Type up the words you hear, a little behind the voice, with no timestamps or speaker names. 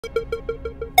Yo,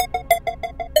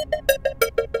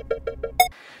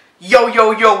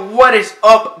 what is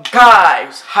up,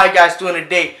 guys? How you guys doing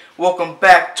today? Welcome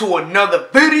back to another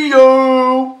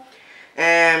video.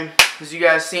 And as you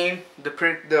guys seen, the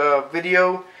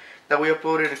video that we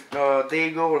uploaded a day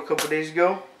ago or a couple days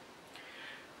ago,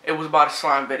 it was about a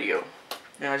slime video.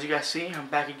 And as you guys see, I'm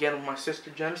back again with my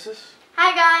sister Genesis.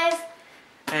 Hi guys.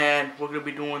 And we're going to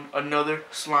be doing another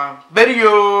slime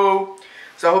video.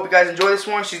 So I hope you guys enjoy this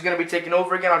one. She's going to be taking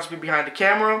over again. I'll just be behind the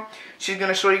camera. She's going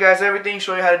to show you guys everything,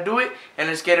 show you how to do it, and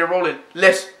let's get it rolling.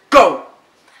 Let's go!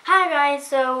 Hi guys,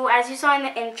 so as you saw in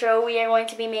the intro, we are going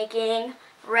to be making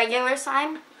regular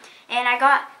slime. And I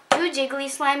got two jiggly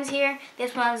slimes here.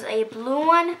 This one's a blue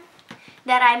one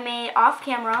that I made off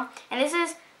camera. And this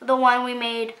is the one we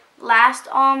made last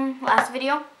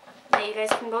video that you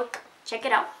guys can go check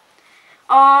it out.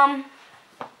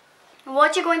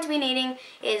 What you're going to be needing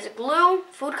is glue.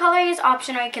 Food coloring is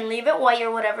optional. You can leave it white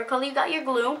or whatever color you got your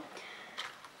glue.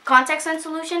 Contact lens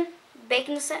solution,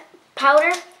 baking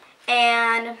powder,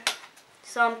 and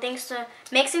some things to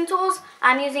mixing tools.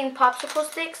 I'm using popsicle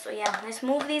sticks. So yeah, let's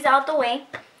move these out the way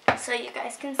so you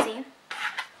guys can see.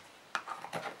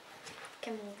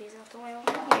 Can move these out the way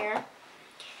over here.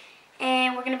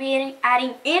 And we're going to be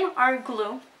adding in our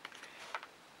glue.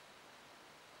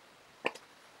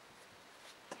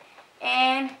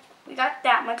 And we got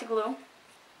that much glue.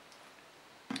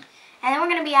 And then we're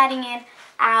going to be adding in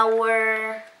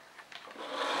our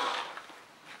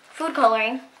food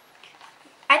coloring.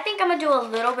 I think I'm going to do a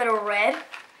little bit of red.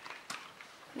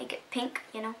 Make it pink,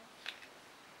 you know.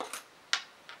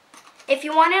 If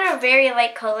you wanted a very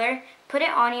light color, put it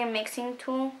on your mixing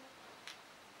tool.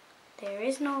 There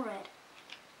is no red.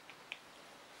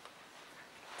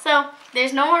 So,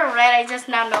 there's no more red, I just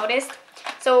now noticed.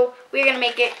 So, we're going to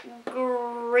make it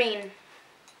green.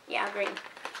 Yeah, green.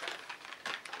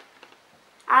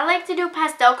 I like to do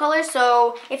pastel colors,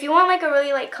 so if you want like a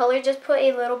really light color, just put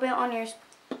a little bit on your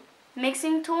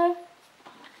mixing tool.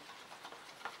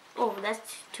 Oh,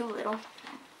 that's too little.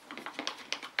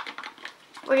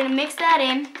 We're going to mix that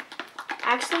in.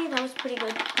 Actually, that was pretty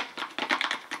good.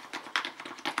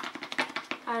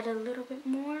 Add a little bit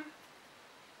more.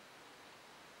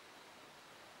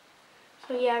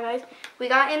 So yeah guys, we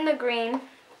got in the green.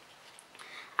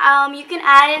 You can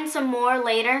add in some more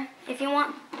later if you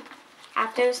want.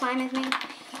 After the slime is made.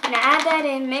 I'm gonna add that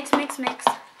in, mix.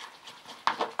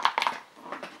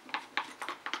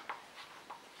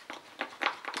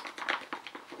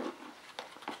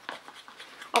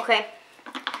 Okay,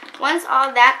 once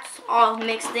all that's all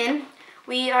mixed in,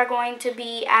 we are going to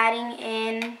be adding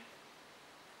in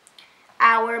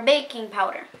our baking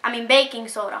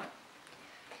soda.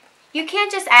 You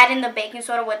can't just add in the baking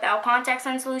soda without contact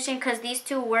lens solution because these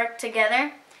two work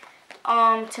together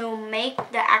to make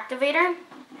the activator.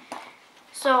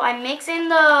 So I mix in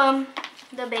the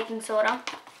baking soda.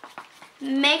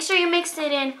 Make sure you mix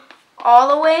it in all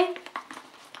the way.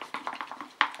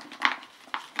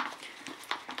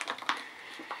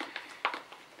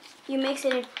 You mix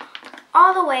it in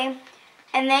all the way,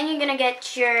 and then you're gonna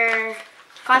get your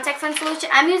contact lens solution.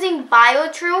 I'm using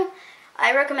BioTrue.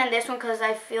 I recommend this one because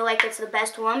I feel like it's the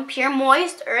best one. Pure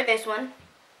Moist or this one.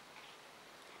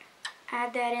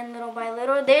 Add that in little by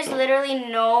little. There's literally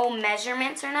no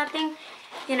measurements or nothing.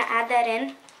 You're going to add that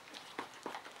in.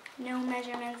 No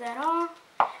measurements at all.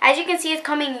 As you can see, it's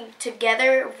coming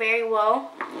together very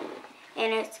well.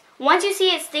 And it's once you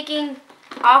see it sticking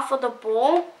off of the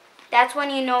bowl, that's when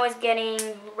you know it's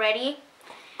getting ready.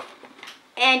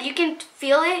 And you can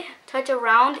feel it, touch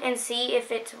around, and see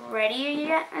if it's ready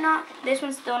yet or not. This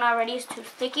one's still not ready, it's too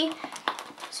sticky.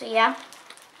 So yeah,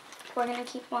 we're gonna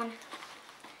keep on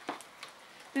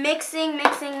mixing.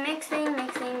 This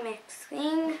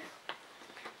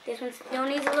one still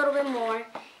needs a little bit more.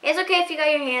 It's okay if you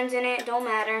got your hands in it, don't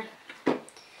matter.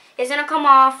 It's gonna come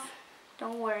off,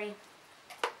 don't worry.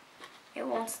 It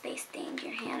won't stay stained,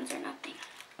 your hands or nothing.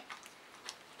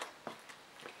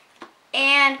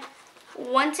 And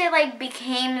once it like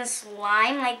became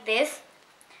slime like this,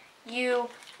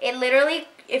 it literally,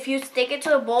 if you stick it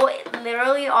to a bowl,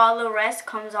 literally all the rest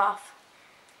comes off.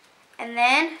 And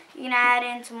then you're gonna add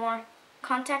in some more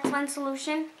contact lens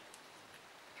solution.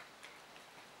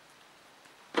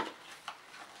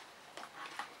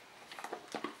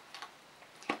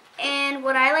 And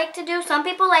what I like to do, some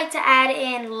people like to add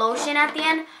in lotion at the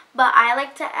end, but I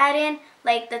like to add in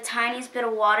like the tiniest bit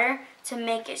of water to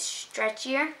make it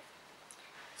stretchier.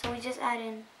 So we just add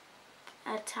in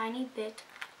a tiny bit,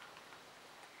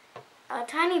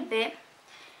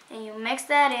 and you mix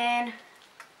that in.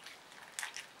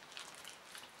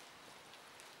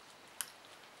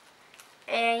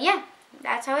 And yeah,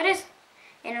 that's how it is.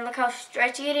 And look how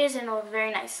stretchy it is, and it looks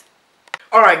very nice.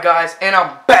 Alright guys, and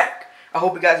I'm back. I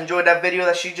hope you guys enjoyed that video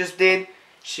that she just did.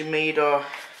 She made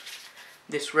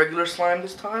this regular slime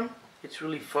this time. It's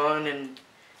really fun and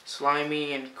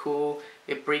slimy and cool.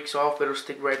 It breaks off, but it'll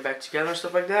stick right back together and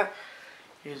stuff like that.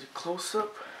 Here's a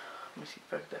close-up. Let me see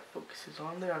if that focuses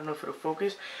on there. I don't know if it'll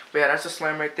focus. But yeah, that's the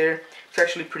slime right there. It's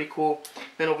actually pretty cool.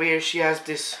 Then over here she has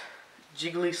this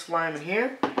jiggly slime in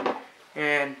here.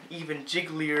 And even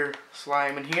jigglier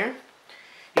slime in here.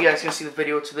 You guys can see the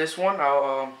video to this one.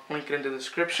 I'll link it in the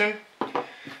description.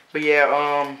 But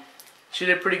yeah, she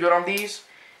did pretty good on these.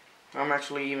 I'm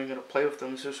actually even going to play with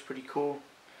them. This is pretty cool.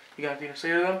 You got anything to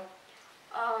say to them?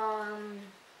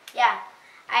 Yeah.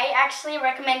 I actually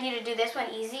recommend you to do this one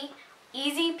easy.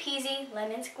 Easy peasy,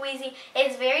 lemon squeezy.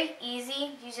 It's very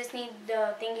easy. You just need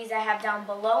the thingies I have down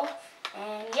below.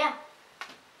 And yeah.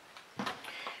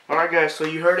 Alright guys, so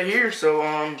you heard it here. So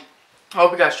I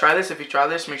hope you guys try this. If you try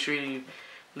this, make sure you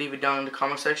leave it down in the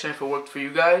comment section if it worked for you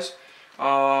guys.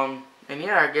 And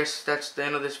yeah, I guess that's the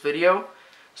end of this video.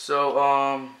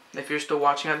 So if you're still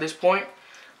watching at this point,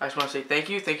 I just want to say thank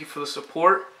you. Thank you for the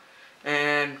support.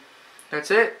 And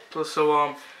that's it.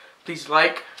 So please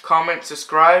like, comment,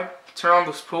 subscribe, turn on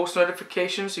those post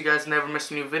notifications so you guys never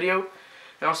miss a new video.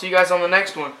 And I'll see you guys on the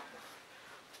next one.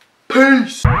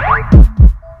 Peace!